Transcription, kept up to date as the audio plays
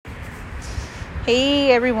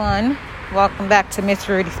Hey everyone, welcome back to Miss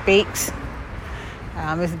Rudy Speaks.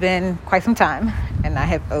 It's been quite some time, and I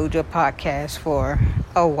have owed you a podcast for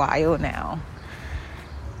a while now.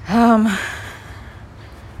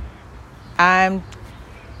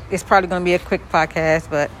 It's probably going to be a quick podcast,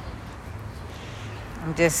 but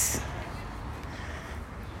I'm just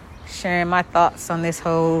sharing my thoughts on this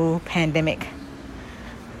whole pandemic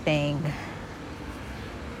thing.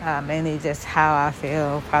 Mainly just how I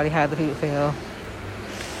feel, probably how other people feel.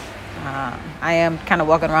 I am kind of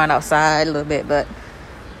walking around outside a little bit, but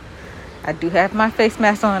I do have my face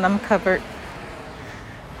mask on. I'm covered.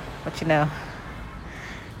 But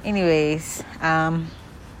anyways,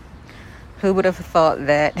 who would have thought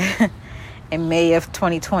that in May of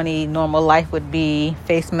 2020, normal life would be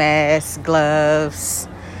face masks, gloves,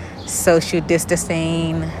 social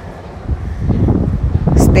distancing,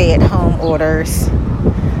 stay-at-home orders.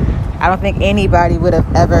 I don't think anybody would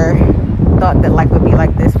have ever thought that life would be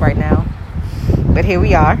like this right now. But here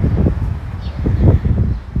we are,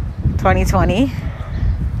 2020,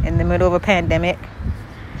 in the middle of a pandemic.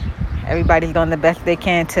 Everybody's doing the best they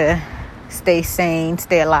can to stay sane,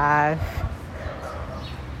 stay alive,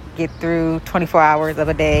 get through 24 hours of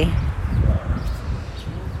a day.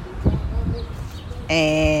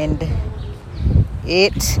 And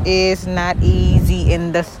it is not easy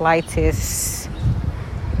in the slightest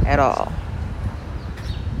at all.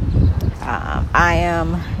 I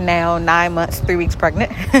am now 9 months, 3 weeks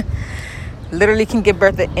pregnant. Literally can give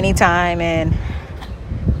birth at any time, and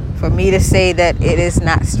for me to say that it is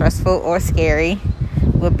not stressful or scary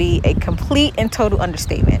would be a complete and total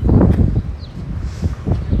understatement.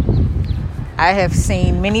 I have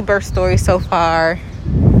seen many birth stories so far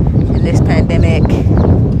in this pandemic.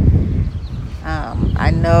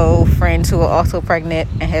 I know friends who are also pregnant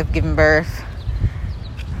and have given birth,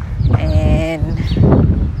 and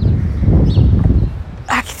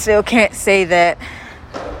I still can't say that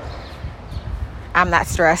I'm not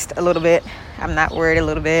stressed a little bit. I'm not worried a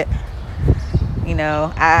little bit.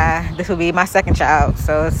 This will be my second child,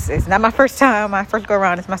 so it's not my first time. My first go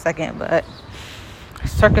around is my second, but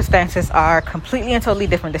circumstances are completely and totally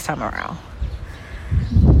different this time around.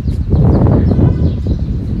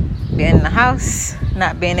 Being in the house,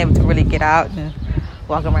 not being able to really get out and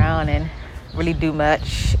walk around and really do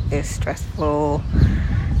much is stressful.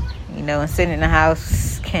 And sitting in the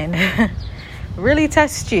house can really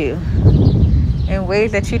test you in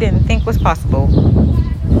ways that you didn't think was possible.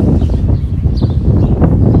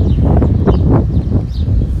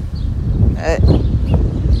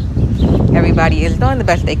 Everybody is doing the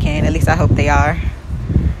best they can. At least I hope they are.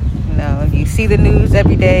 You see the news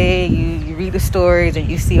every day. You read the stories, and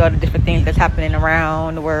you see all the different things that's happening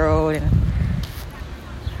around the world, and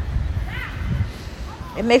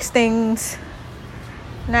it makes things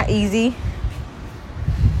not easy.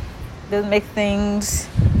 Doesn't make things,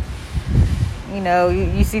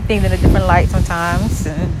 you see things in a different light sometimes,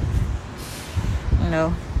 and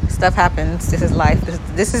stuff happens. This is life.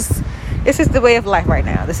 This is the way of life right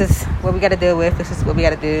now. This is what we got to deal with. This is what we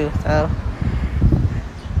got to do. So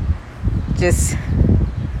just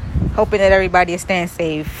hoping that everybody is staying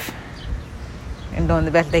safe and doing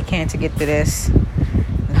the best they can to get through this.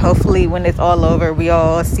 And hopefully when it's all over, we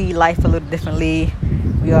all see life a little differently.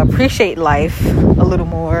 We all appreciate life a little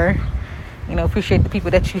more. Appreciate the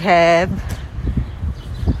people that you have.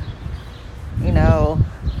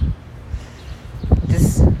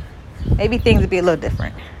 Just maybe things would be a little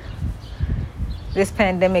different. This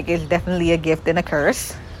pandemic is definitely a gift and a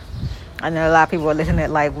curse. I know a lot of people are listening to it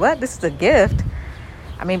like, what? This is a gift?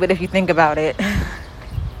 But if you think about it,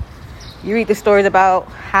 you read the stories about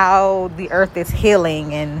how the earth is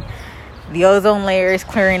healing and the ozone layer is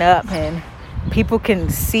clearing up, and people can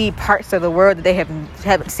see parts of the world that they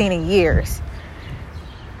haven't seen in years.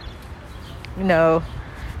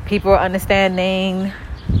 People are understanding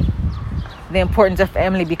the importance of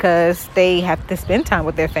family because they have to spend time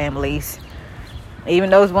with their families, even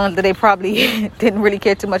those ones that they probably didn't really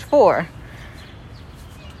care too much for.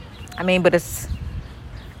 But it's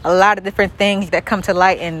a lot of different things that come to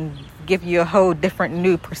light and give you a whole different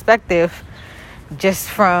new perspective just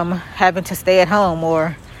from having to stay at home,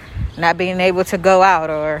 or not being able to go out,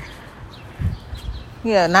 or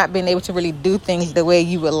not being able to really do things the way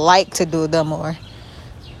you would like to do them or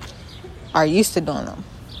are used to doing them.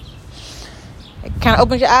 It kind of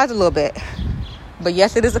opens your eyes a little bit. But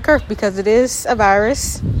yes, it is a curse because it is a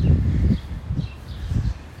virus.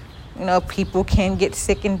 People can get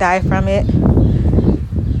sick and die from it.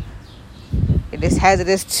 It is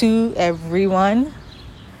hazardous to everyone.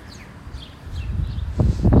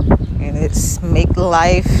 And it's make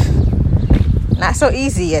life not so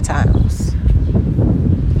easy at times.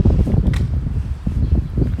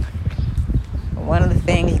 one of the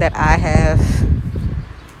things that I have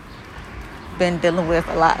been dealing with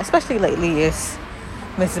a lot, especially lately, is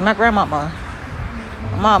missing my grandmama.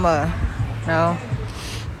 My mama,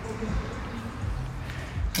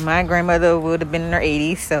 my grandmother would have been in her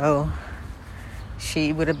 80s, so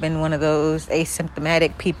she would have been one of those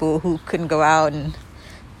asymptomatic people who couldn't go out and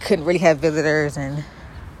couldn't really have visitors, and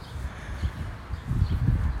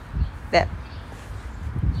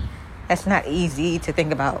that's not easy to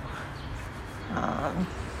think about.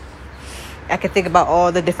 I could think about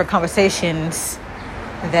all the different conversations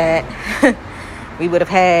that we would have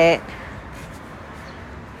had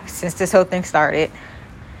since this whole thing started.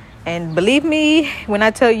 And believe me when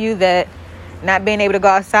I tell you that not being able to go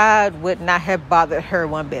outside would not have bothered her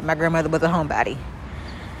one bit. My grandmother was a homebody.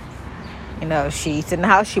 She's in the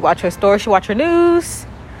house, she watch her story, she watch her news.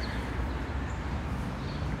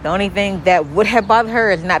 The only thing that would have bothered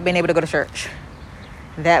her is not being able to go to church.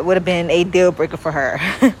 That would have been a deal breaker for her.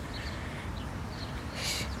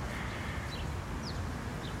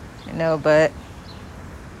 But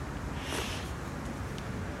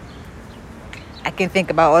I can think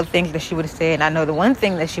about all the things that she would have said. And I know the one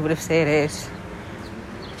thing that she would have said is,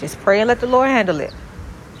 just pray and let the Lord handle it.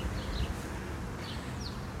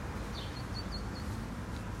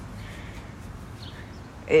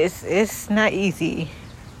 It's not easy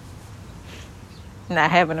not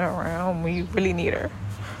having her around when you really need her.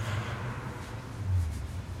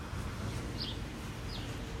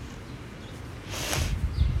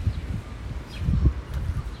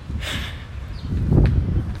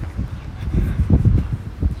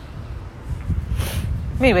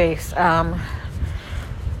 Anyways, I'm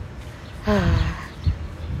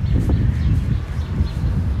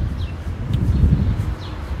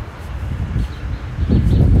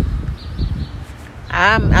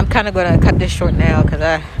kind of gonna cut this short now because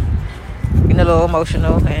I'm getting a little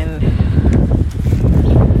emotional, and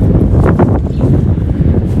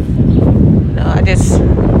I just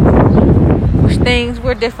wish things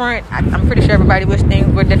were different. I'm pretty sure everybody wish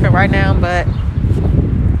things were different right now, but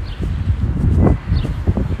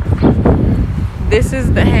this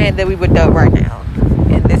is the hand that we were dealt right now,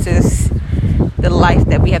 and this is the life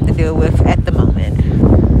that we have to deal with at the moment.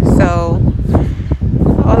 So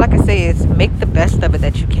all I can say is make the best of it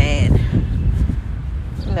that you can.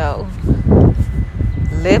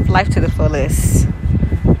 Live life to the fullest.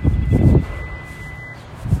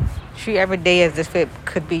 Treat every day as if it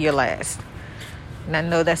could be your last. And I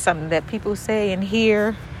know that's something that people say and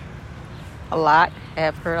hear a lot,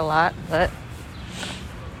 have heard a lot, but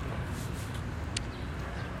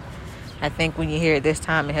I think when you hear it this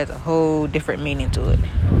time, it has a whole different meaning to it.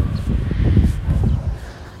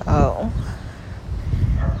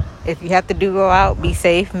 If you have to go out, be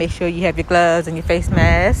safe. Make sure you have your gloves and your face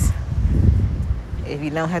mask. If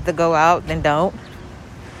you don't have to go out, then don't.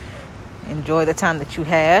 Enjoy the time that you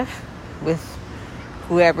have with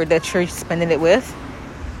whoever that you're spending it with.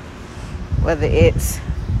 Whether it's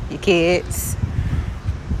your kids,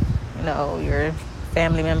 your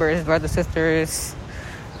family members, brothers, sisters,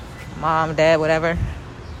 mom, dad, whatever.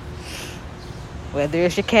 Whether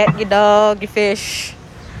it's your cat, your dog, your fish.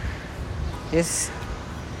 Just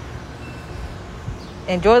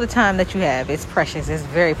enjoy the time that you have. It's precious. It's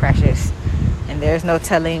very precious. And there's no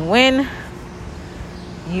telling when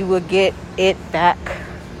you will get it back.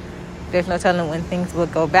 There's no telling when things will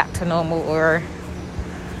go back to normal, or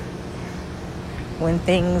when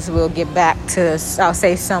things will get back to, I'll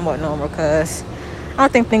say, somewhat normal, because I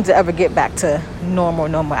don't think things will ever get back to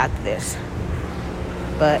normal after this.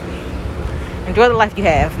 But enjoy the life you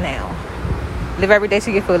have now. Live every day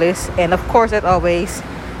to your fullest. And of course, as always,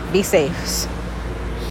 be safe.